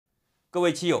各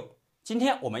位棋友，今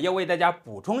天我们要为大家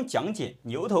补充讲解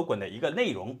牛头滚的一个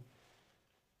内容，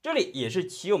这里也是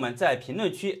棋友们在评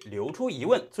论区留出疑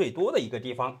问最多的一个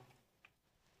地方。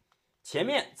前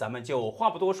面咱们就话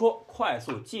不多说，快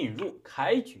速进入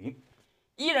开局，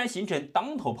依然形成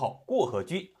当头炮过河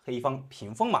车，黑方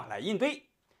屏风马来应对。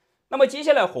那么接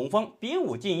下来红方兵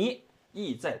五进一，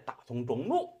意在打通中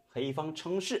路，黑方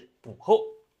称势补后，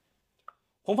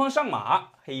红方上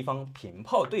马，黑方平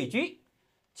炮对车。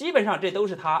基本上这都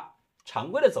是他常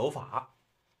规的走法。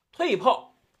退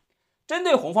炮针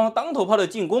对红方当头炮的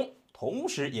进攻，同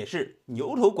时也是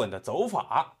牛头滚的走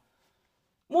法，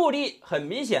目的很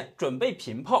明显，准备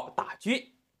平炮打车，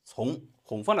从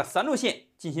红方的三路线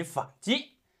进行反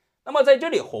击。那么在这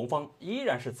里红方依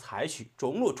然是采取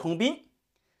中路冲兵。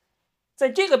在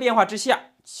这个变化之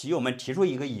下，棋友们提出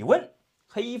一个疑问，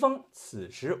黑方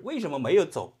此时为什么没有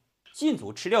走进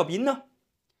卒吃掉兵呢？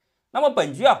那么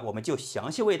本局我们就详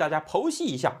细为大家剖析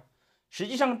一下。实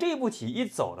际上这步棋一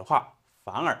走的话，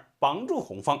反而帮助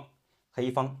红方，黑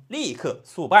方立刻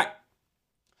速败。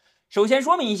首先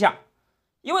说明一下，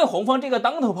因为红方这个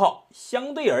当头炮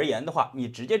相对而言的话，你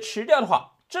直接吃掉的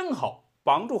话，正好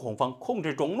帮助红方控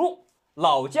制中路，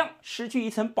老将失去一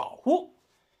层保护。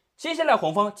接下来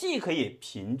红方既可以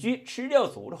平车吃掉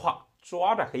卒的话，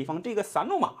抓着黑方这个三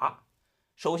路马。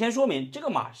首先说明这个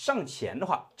马上前的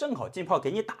话，正好进炮给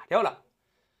你打掉了。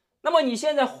那么你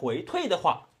现在回退的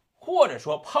话，或者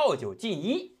说炮九进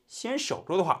一先守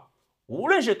住的话，无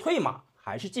论是退马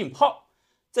还是进炮，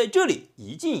在这里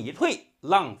一进一退，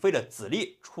浪费了子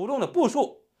力出动的步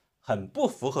数，很不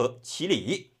符合棋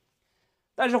理。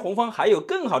但是红方还有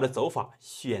更好的走法，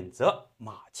选择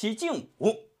马七进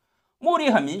五，目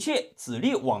的很明确，子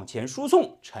力往前输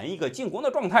送成一个进攻的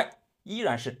状态，依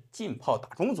然是进炮打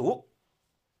中卒。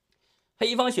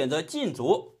黑方选择进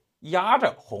卒压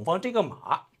着红方这个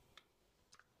马，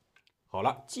好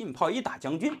了，进炮一打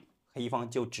将军，黑方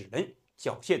就只能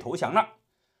缴械投降了。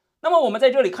那么我们在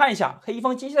这里看一下黑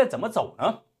方接下来怎么走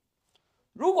呢？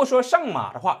如果说上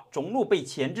马的话，中路被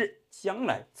牵制，将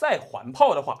来再还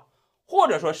炮的话，或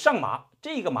者说上马，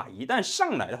这个马一旦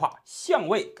上来的话，相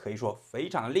位可以说非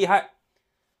常的厉害。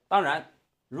当然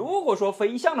如果说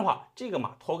飞象的话，这个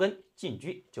马脱根进车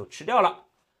就吃掉了。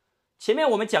前面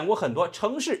我们讲过很多，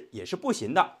称势也是不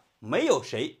行的，没有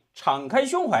谁敞开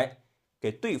胸怀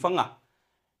给对方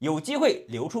有机会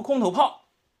留出空头炮，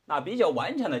那比较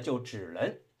顽强的就只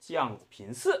能将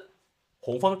平四，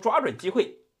红方抓准机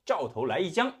会照头来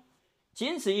一将，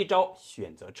仅此一招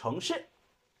选择称势。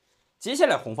接下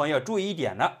来红方要注意一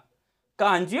点了，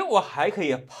感觉我还可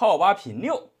以炮八平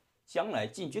六，将来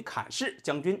进车砍士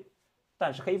将军，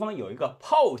但是黑方有一个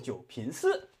炮九平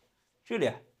四，这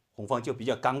里红方就比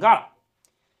较尴尬了。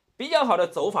比较好的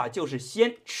走法就是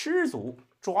先吃卒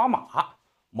抓马，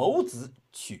谋子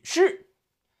取士。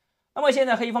那么现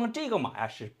在黑方这个马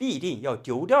是必定要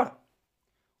丢掉的。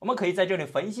我们可以在这里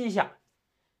分析一下，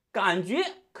感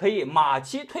觉可以马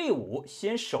七退五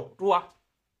先守住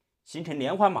形成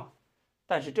连环马。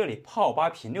但是这里炮八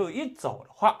平六一走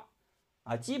的话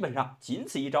基本上仅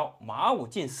此一招，马五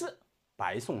进四，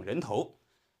白送人头。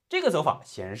这个走法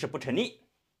显然是不成立。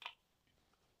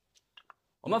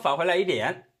我们返回来一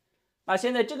点，那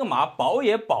现在这个马保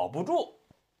也保不住，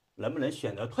能不能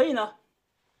选择退呢？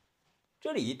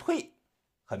这里一退，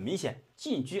很明显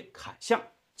进车砍象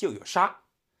就有杀。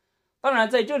当然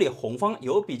在这里红方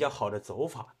有比较好的走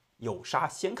法，有杀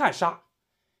先看杀，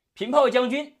平炮将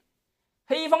军，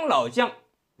黑方老将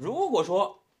如果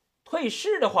说退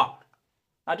士的话，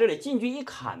那这里进车一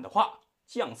砍的话，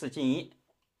将四进一，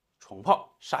重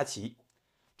炮杀棋，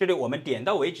这里我们点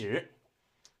到为止。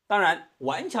当然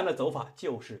顽强的走法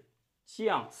就是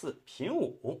将四平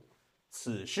五，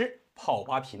此时炮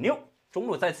八平六，中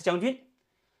路再次将军。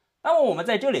那么我们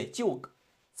在这里就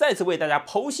再次为大家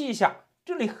剖析一下，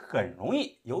这里很容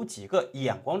易有几个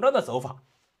眼光招的走法，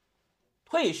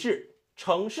退士、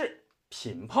称士、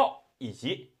平炮以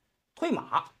及退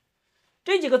马，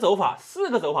这几个走法，四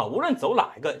个走法无论走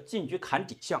哪一个，进车砍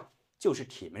底象就是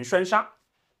铁门栓杀。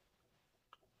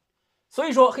所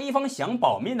以说黑方想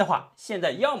保命的话，现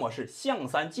在要么是象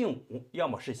三进五，要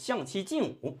么是象七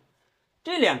进五，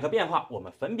这两个变化我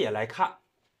们分别来看。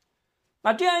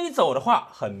那这样一走的话，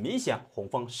很明显红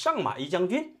方上马一将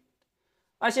军，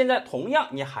那现在同样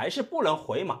你还是不能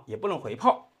回马，也不能回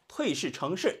炮，退士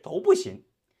称士都不行。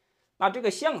那这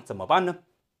个象怎么办呢？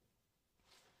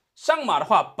上马的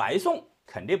话白送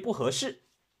肯定不合适，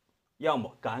要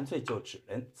么干脆就只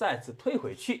能再次退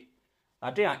回去。那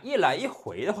这样一来一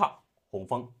回的话，红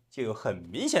方就有很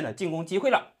明显的进攻机会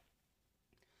了。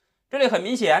这里很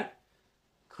明显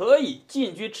可以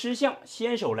进车吃象，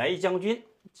先手来一将军，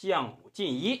将5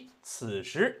进1，此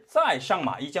时再上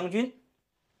马一将军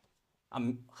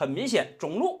很明显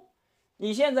中路，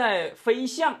你现在飞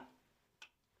象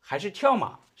还是跳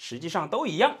马，实际上都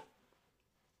一样，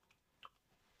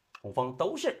红方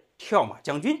都是跳马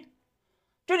将军。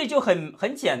这里就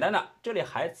很简单了，这里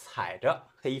还踩着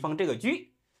黑方这个车，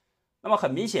那么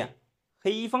很明显，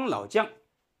黑方老将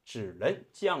只能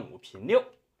将5平6。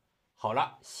好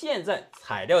了，现在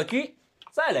踩掉车，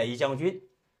再来一将军，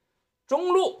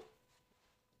中路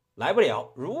来不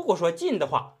了。如果说进的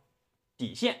话，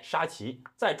底线杀棋，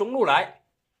在中路来，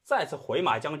再次回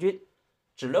马将军，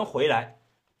只能回来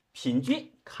平车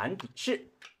砍底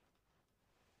士，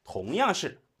同样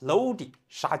是搂底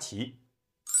杀棋。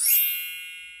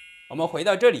我们回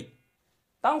到这里，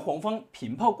当红方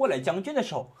平炮过来将军的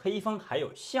时候，黑方还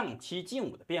有象7进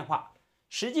5的变化，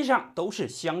实际上都是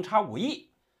相差无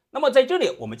益。那么在这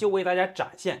里，我们就为大家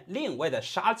展现另外的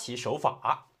杀棋手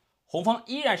法。红方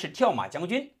依然是跳马将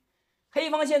军，黑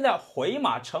方现在回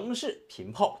马乘势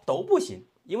平炮都不行，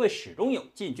因为始终有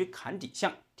进车砍底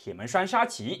象、铁门栓杀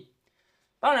棋。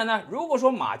当然呢，如果说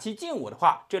马7进5的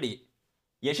话，这里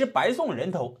也是白送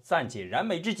人头，暂解燃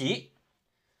眉之急。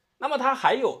那么他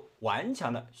还有顽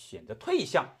强的选择退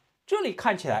象，这里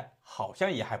看起来好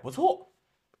像也还不错，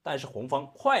但是红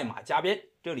方快马加鞭，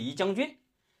这里一将军，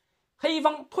黑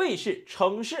方退势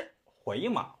乘势回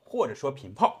马或者说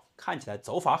平炮，看起来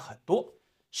走法很多，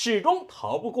始终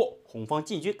逃不过红方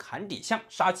进车砍底象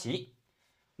杀棋，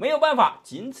没有办法，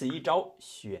仅此一招，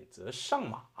选择上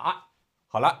马。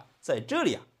好了，在这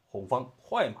里红方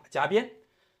快马加鞭，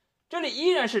这里依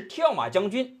然是跳马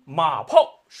将军，马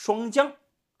炮双将，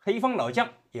黑方老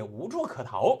将也无处可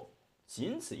逃，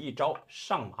仅此一招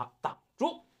上马挡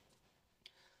住。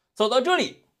走到这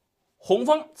里，红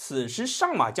方此时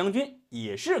上马将军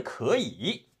也是可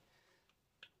以，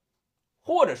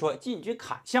或者说进车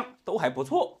砍象都还不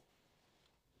错。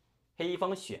黑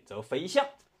方选择飞象，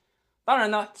当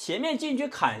然呢，前面进车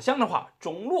砍象的话，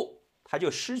中路他就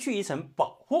失去一层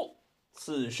保护，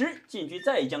此时进车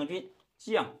再一将军，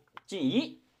将进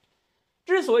1。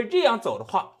之所以这样走的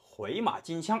话，回马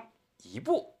金枪一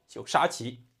步就杀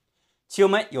棋。棋友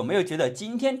们有没有觉得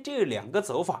今天这2个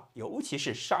走法，尤其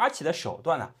是杀棋的手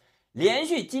段连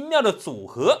续精妙的组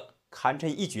合，堪称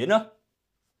一绝呢？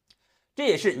这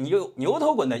也是牛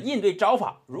头滚的应对招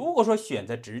法。如果说选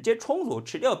择直接冲突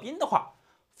吃掉兵的话，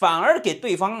反而给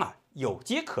对方有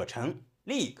机可乘，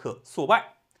立刻速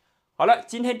败。好了，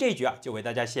今天这一局就为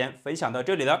大家先分享到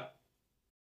这里了。